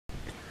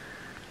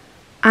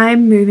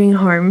I'm moving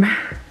home.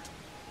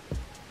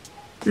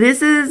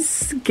 This is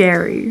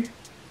scary.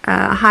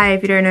 Hi,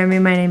 if you don't know me,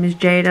 my name is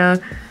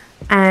Jada,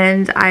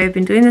 and I've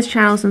been doing this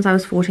channel since I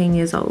was 14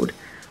 years old,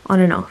 on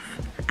and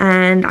off.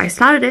 And I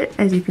started it,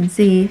 as you can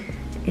see,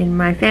 in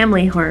my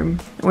family home,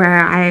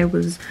 where I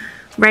was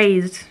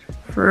raised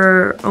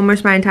for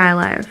almost my entire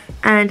life.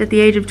 And at the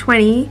age of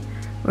 20,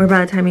 or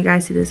by the time you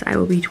guys see this, I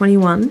will be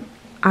 21,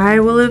 I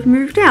will have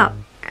moved out.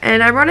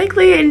 And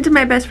ironically, into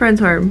my best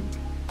friend's home.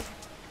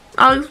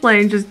 I'll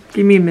explain, just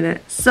give me a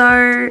minute.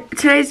 So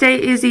today's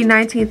date is the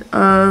 19th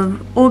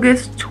of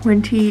August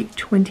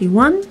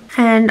 2021,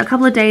 and a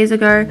couple of days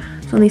ago,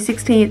 so on the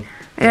 16th,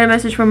 I got a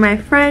message from my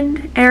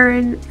friend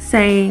Erin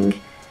saying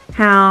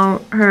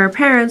how her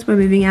parents were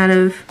moving out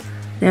of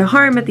their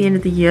home at the end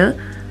of the year,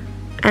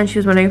 and she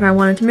was wondering if I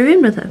wanted to move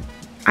in with her.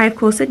 I of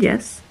course said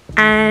yes,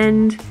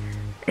 and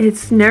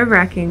it's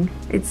nerve-wracking,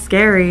 it's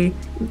scary.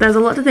 There's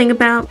a lot to think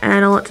about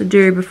and a lot to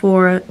do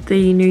before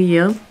the new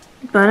year,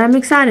 but I'm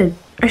excited.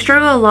 I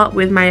struggle a lot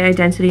with my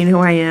identity and who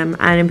I am,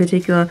 and in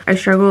particular, I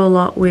struggle a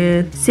lot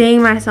with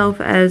seeing myself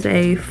as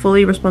a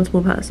fully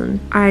responsible person.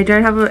 I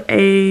don't have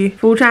a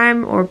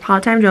full-time or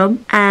part-time job,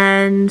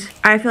 and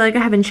I feel like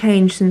I haven't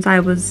changed since I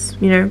was,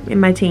 you know, in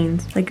my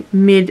teens, like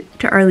mid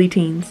to early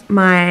teens.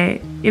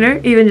 My, you know,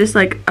 even just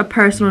like a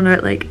personal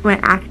note, like my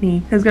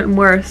acne has gotten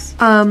worse.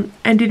 I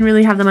didn't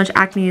really have that much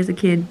acne as a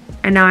kid,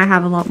 and now I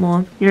have a lot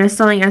more. You know,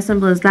 something as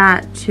simple as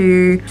that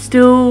to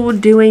still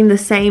doing the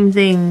same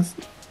things.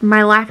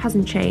 My life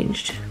hasn't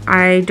changed.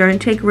 I don't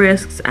take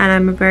risks, and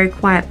I'm a very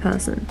quiet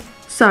person.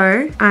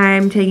 So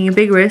I'm taking a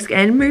big risk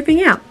and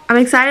moving out. I'm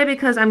excited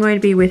because I'm going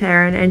to be with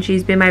Erin, and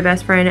she's been my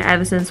best friend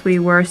ever since we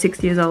were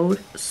 6 years old.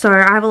 So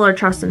I have a lot of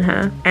trust in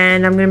her,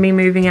 and I'm going to be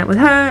moving out with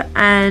her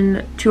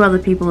and 2 other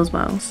people as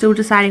well. Still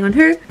deciding on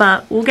who,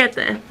 but we'll get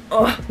there.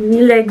 Oh, my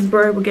legs,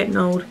 bro, we're getting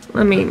old.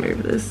 Let me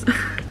move this.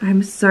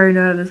 I'm so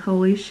nervous,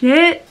 holy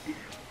shit.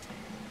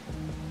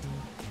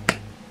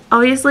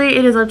 Obviously,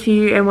 it is up to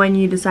you and when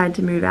you decide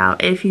to move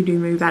out, if you do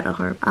move out of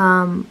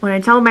home. When I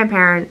told my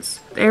parents,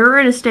 they were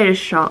in a state of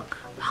shock.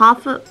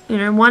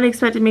 One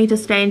expected me to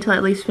stay until I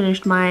at least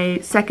finished my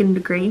 2nd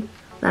degree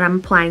that I'm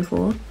applying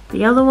for.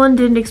 The other one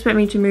didn't expect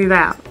me to move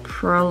out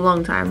for a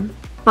long time.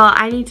 But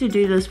I need to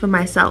do this for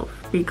myself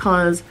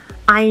because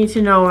I need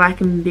to know if I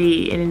can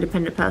be an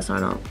independent person or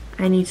not.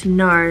 I need to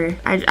know.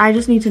 I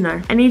just need to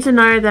know. I need to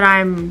know that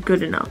I'm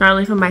good enough. Not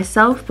only for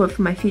myself, but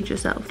for my future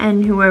self.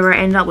 And whoever I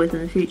end up with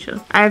in the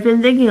future. I've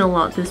been thinking a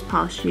lot this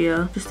past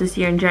year, just this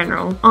year in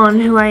general, on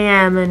who I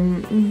am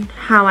and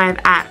how I'm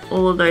at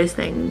all of those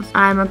things.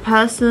 I'm a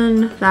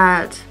person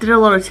that did a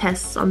lot of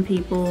tests on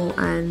people,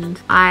 and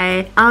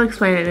I'll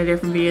explain it in a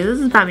different video. This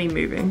is about me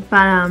moving.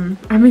 But I'm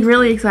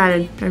really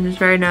excited. I'm just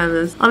very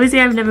nervous. Obviously,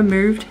 I've never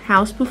moved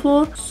house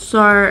before.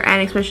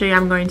 and especially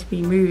I'm going to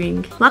be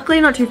moving. Luckily,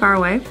 not too far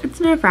away. It's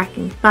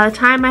nerve-wracking. By the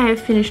time I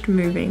have finished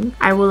moving,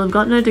 I will have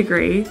gotten a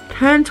degree,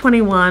 turned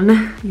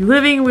 21,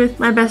 living with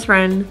my best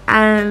friend,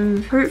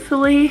 and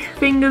hopefully,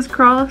 fingers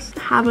crossed,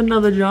 have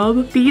another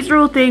job. These are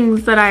all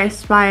things that I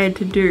aspired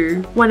to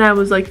do when I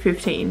was like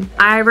 15.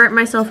 I wrote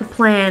myself a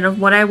plan of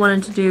what I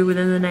wanted to do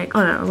within the next,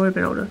 oh no, I would have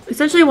been older.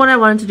 Essentially what I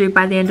wanted to do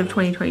by the end of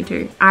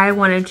 2022. I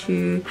wanted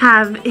to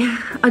have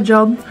a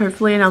job,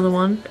 hopefully another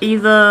one,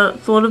 either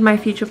thought of my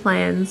future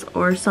plans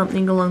or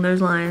something along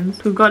those lines.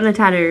 To have gotten a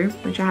tattoo,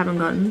 which I haven't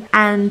gotten,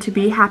 and to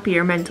be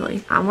happier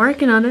mentally. I'm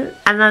working on it,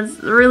 and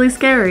that's really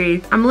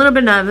scary. I'm a little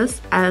bit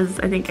nervous, as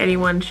I think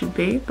anyone should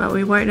be, but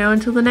we won't know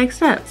until the next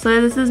step.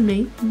 So this is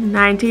me,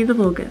 19th of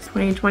August,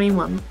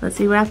 2021. Let's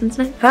see what happens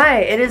next.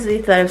 Hi, it is the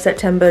 3rd of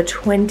September,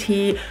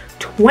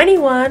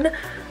 2021.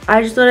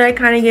 I just thought I'd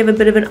kind of give a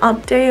bit of an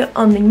update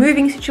on the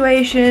moving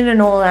situation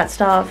and all that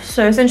stuff.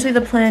 So essentially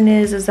the plan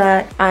is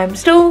that I'm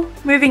still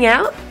moving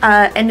out,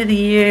 end of the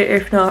year,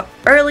 if not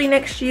early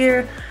next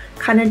year.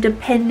 Kind of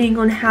depending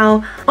on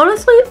how,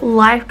 honestly,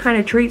 life kind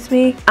of treats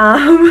me.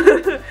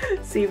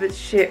 See if it's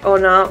shit or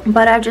not.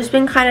 But I've just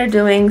been kind of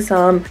doing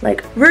some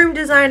like room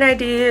design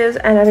ideas,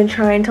 and I've been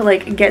trying to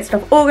like get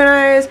stuff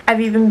organized. I've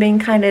even been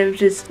kind of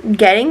just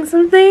getting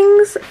some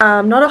things,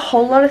 not a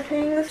whole lot of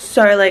things.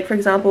 So like, for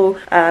example,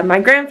 my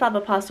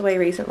grandfather passed away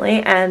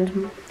recently,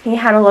 and he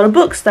had a lot of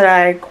books that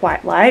I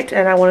quite liked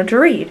and I wanted to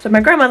read. So my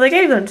grandmother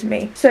gave them to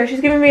me. So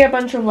she's given me a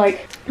bunch of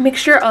like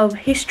mixture of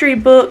history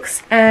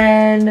books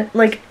and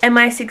like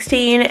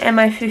MI16,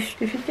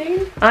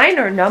 MI15. I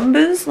know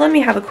numbers. Let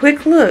me have a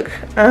quick look.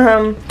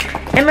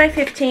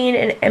 MI15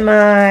 and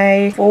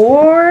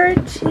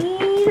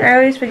MI14. I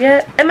always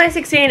forget.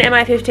 MI16,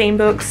 MI15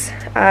 books.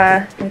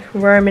 Like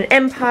Roman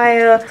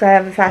Empire, so I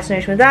have a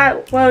fascination with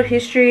that. World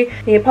history,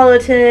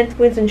 Neapolitan,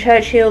 Winston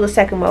Churchill, the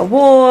Second World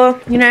War,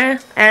 you know.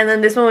 And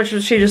then this one, which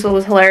she just thought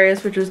was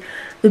hilarious, which was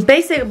the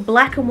basic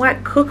black and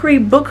white cookery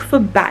book for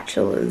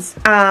bachelors.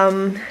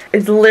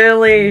 It's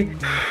literally,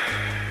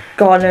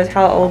 God knows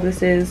how old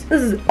this is.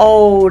 This is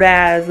old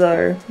as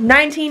though.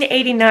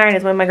 1989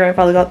 is when my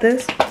grandfather got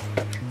this.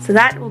 So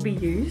that will be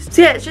used.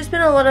 So yeah, it's just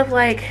been a lot of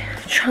like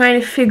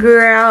trying to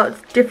figure out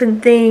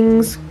different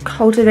things,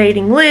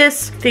 cultivating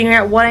lists, figuring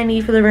out what I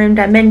need for the room,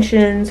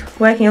 dimensions,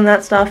 working on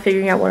that stuff,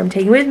 figuring out what I'm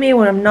taking with me,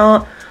 what I'm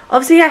not.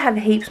 Obviously I have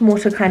heaps more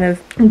to kind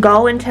of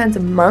go in terms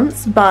of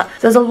months, but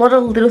there's a lot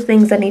of little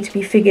things that need to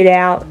be figured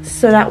out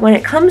so that when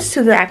it comes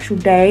to the actual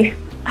day,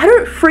 I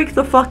don't freak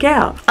the fuck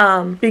out,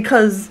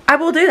 because I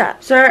will do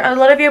that. So a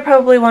lot of you are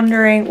probably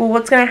wondering, well,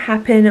 what's going to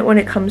happen when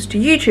it comes to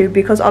YouTube?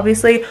 Because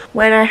obviously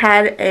when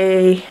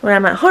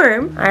I'm at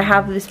home, I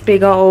have this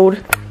big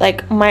old,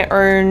 like, my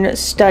own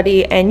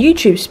study and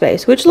YouTube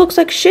space, which looks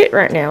like shit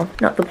right now.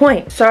 Not the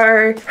point.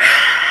 So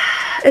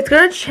it's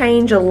gonna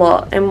change a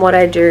lot in what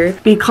I do,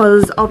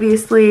 because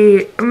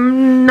obviously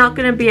I'm not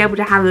gonna be able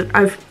to have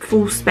a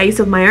full space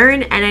of my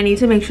own, and I need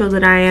to make sure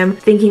that I am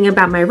thinking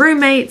about my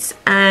roommates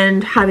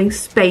and having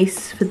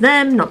space for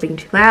them, not being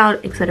too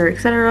loud, etc,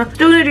 etc.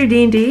 Still gonna do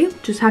D&D,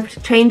 just have to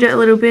change it a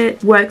little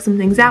bit, work some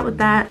things out with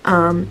that.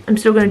 I'm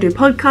still gonna do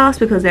podcasts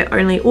because they're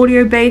only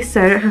audio based,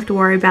 so I don't have to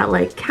worry about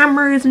like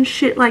cameras and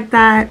shit like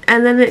that.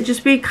 And then it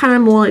just be kind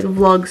of more like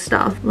vlog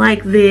stuff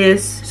like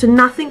this, so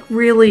nothing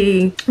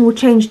really will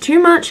change too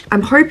much.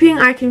 I'm hoping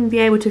I can be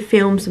able to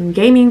film some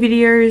gaming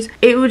videos.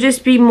 It will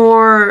just be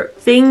more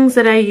things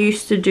that I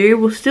used to do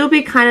will still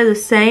be kind of the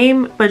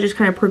same, but just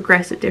kind of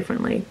progress it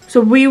differently.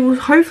 So we will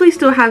hopefully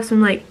still have some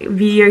like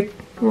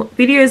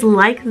videos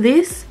like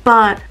this,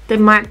 but they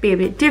might be a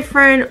bit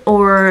different,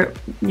 or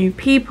new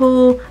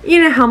people.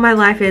 You know how my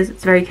life is,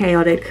 it's very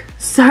chaotic,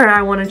 so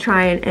I want to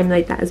try and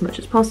emulate that as much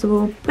as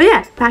possible. But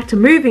yeah, back to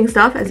moving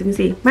stuff. As you can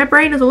see, my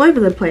brain is all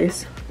over the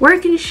place,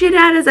 working shit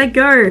out as I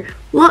go.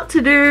 Lot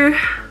to do,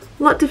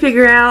 lot to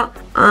figure out,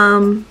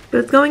 but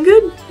it's going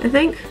good, I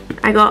think.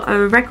 I got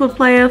a record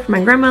player for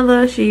my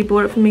grandmother. She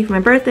bought it for me for my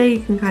birthday.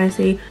 You can kind of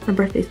see my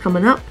birthday's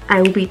coming up.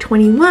 I will be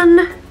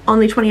 21 on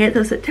the 28th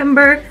of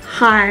September.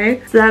 Hi,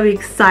 so that'll be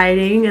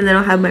exciting. And then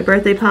I'll have my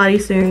birthday party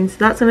soon, so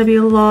that's gonna be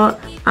a lot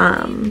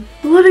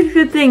of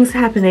good things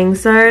happening.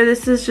 So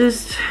this is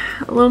just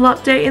a little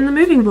update in the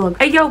moving vlog.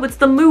 Hey yo, it's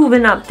the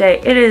moving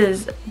update. It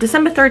is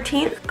December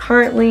 13th,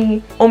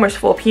 currently almost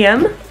 4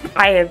 p.m.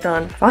 I have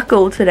done fuck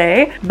all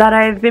today, but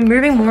I've been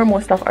moving more and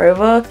more stuff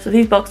over. So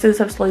these boxes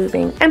have slowly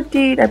been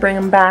emptied. I bring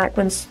them back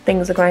when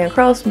things are going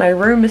across. My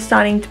room is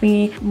starting to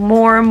be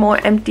more and more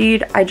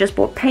emptied. I just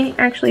bought paint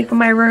actually for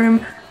my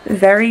room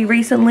very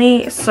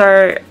recently,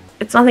 so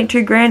it's nothing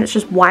too grand, it's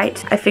just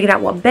white. I figured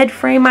out what bed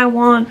frame I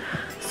want,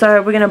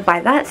 so we're gonna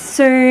buy that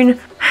soon.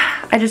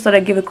 I just thought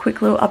I'd give a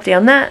quick little update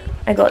on that.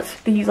 I got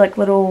these like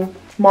little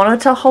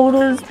monitor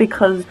holders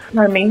because, you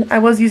know what I mean, I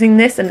was using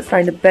this and it's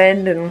starting to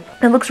bend and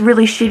it looks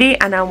really shitty,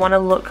 and I want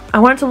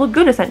it to look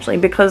good essentially,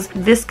 because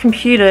this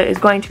computer is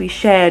going to be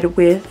shared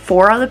with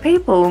 4 other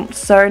people.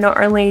 So not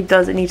only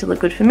does it need to look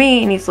good for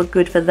me, it needs to look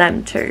good for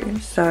them too.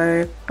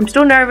 So I'm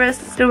still nervous,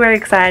 still very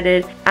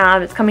excited.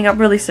 It's coming up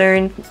really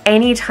soon.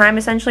 Any time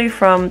essentially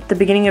from the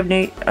beginning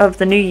of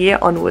the new year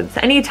onwards.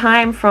 Any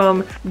time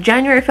from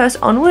January 1st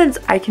onwards,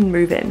 I can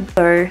move in.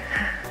 So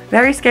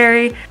very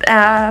scary.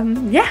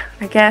 Yeah,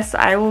 I guess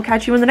I will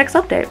catch you in the next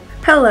update.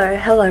 Hello,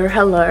 hello,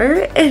 hello.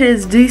 It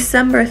is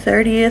December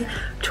 30th,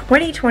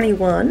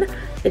 2021.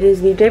 It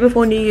is the day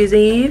before New Year's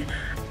Eve,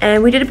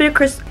 and we did a bit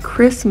of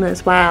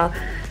Christmas, wow.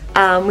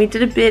 We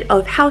did a bit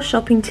of house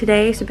shopping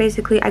today. So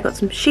basically I got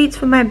some sheets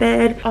for my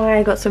bed,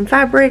 I got some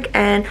fabric,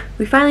 and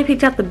we finally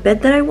picked out the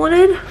bed that I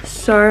wanted.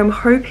 So I'm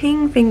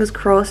hoping, fingers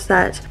crossed,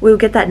 that we'll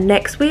get that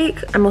next week.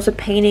 I'm also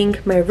painting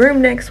my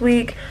room next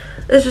week.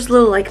 There's just a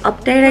little like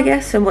update, I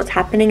guess, and what's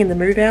happening in the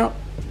move out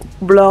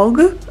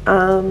vlog.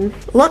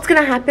 Lots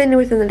gonna happen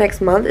within the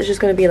next month. It's just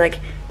gonna be like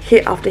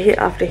hit after hit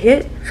after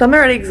hit. So I'm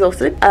already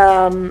exhausted,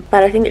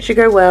 but I think it should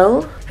go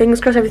well.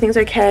 Fingers crossed everything's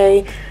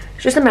okay.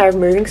 It's just a matter of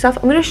moving stuff.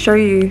 I'm gonna show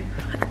you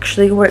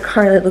actually what it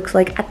currently looks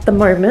like at the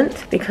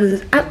moment,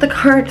 because at the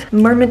current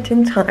moment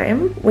in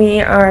time,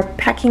 we are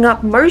packing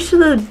up most of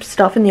the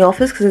stuff in the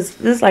office, because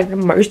there's like the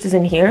most is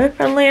in here,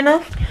 funnily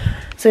enough.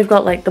 So we've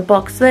got like the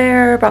box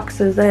there,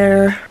 boxes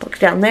there, box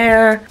down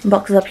there,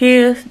 boxes up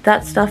here.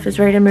 That stuff is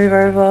ready to move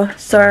over.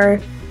 So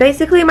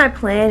basically my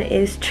plan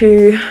is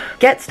to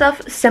get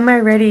stuff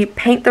semi-ready,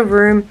 paint the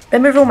room,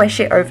 then move all my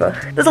shit over.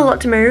 There's a lot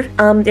to move.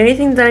 The only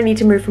thing that I need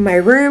to move from my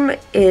room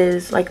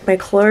is like my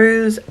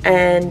clothes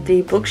and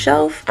the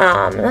bookshelf.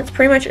 And that's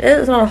pretty much it.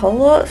 There's not a whole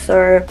lot.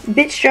 So a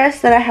bit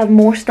stressed that I have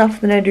more stuff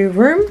than I do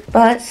room,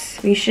 but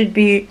we should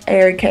be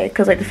okay,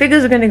 because like the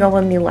figures are going to go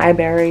in the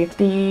library.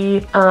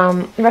 The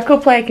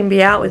record player can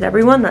be out with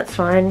everyone, that's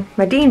fine.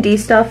 My D&D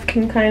stuff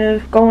can kind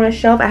of go on a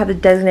shelf. I have a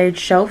designated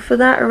shelf for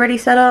that already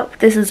set up.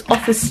 This is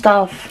office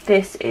stuff.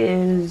 This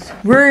is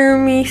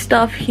roomy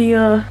stuff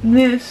here.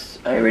 This,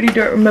 I already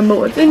don't remember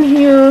what's in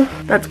here.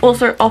 That's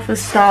also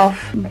office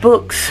stuff.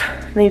 Books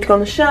need to go on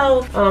the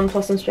shelf,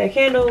 plus some spare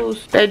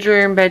candles.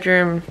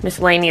 Bedroom,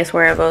 miscellaneous,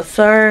 wherever.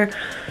 So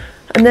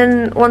And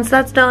then once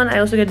that's done, I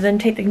also get to then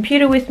take the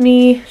computer with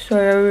me.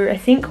 So I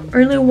think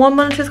only one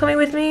monitor is coming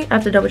with me. I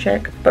have to double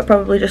check, but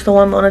probably just the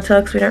one monitor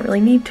because we don't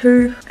really need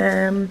to.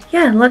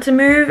 Yeah, lots of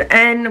move,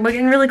 and we're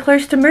getting really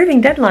close to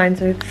moving deadline.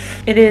 So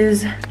it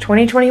is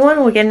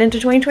 2021, we're getting into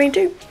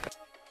 2022.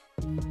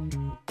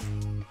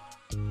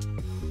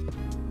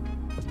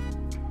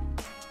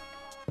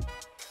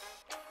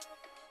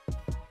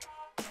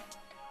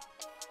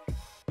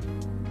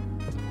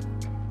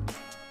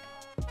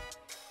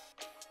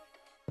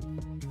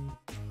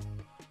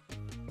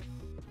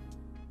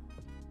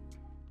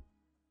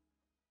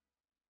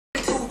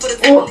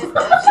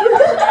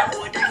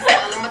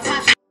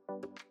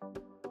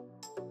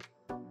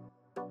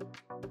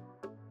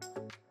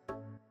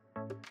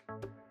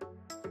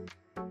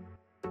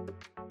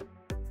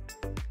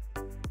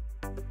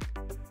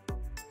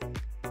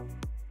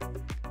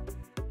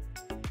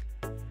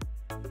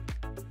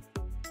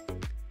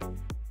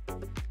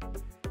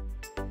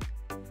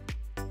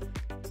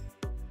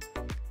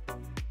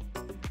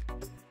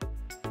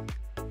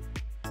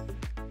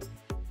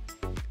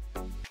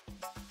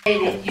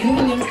 You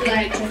look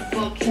like a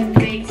fucking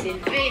basic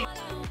bitch.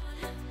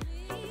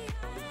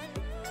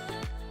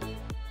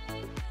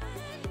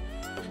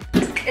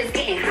 It's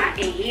getting hot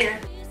in here.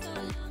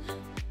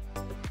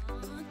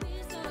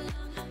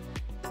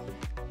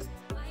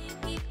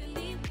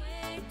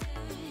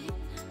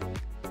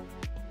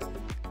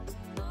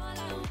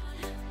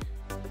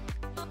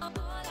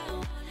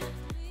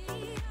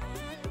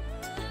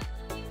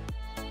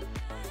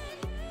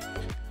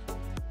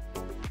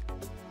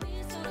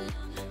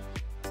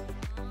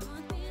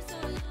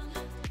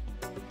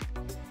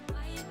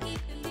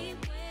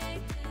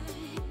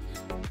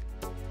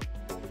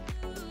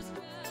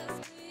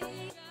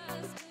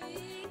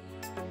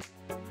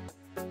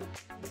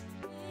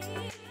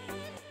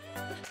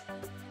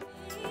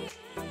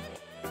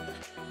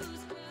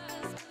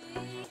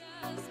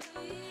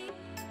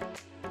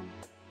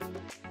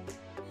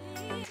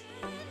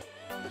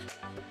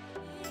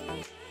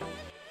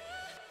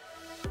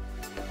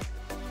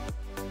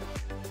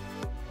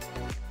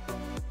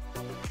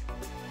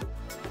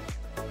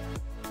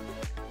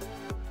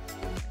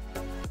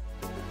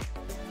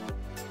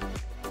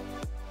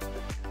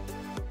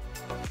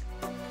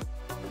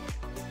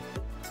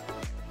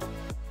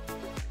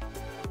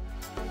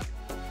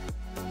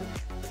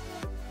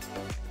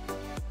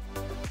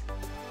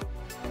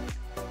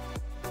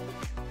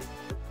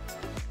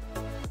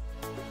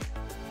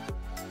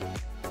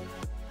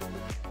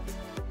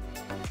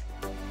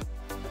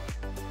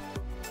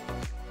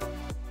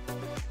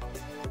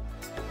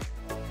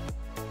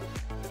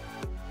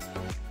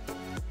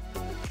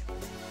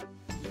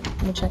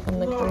 Let me check on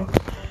the crew.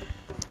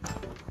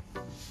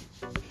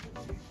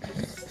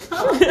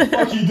 What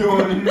are you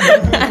doing?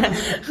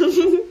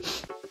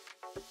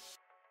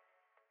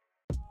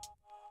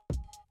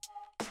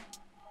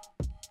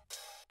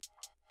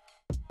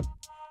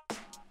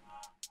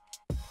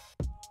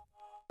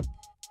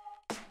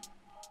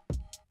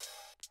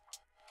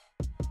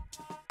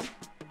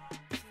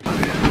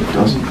 It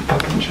doesn't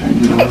fucking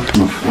change it all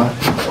from a flat.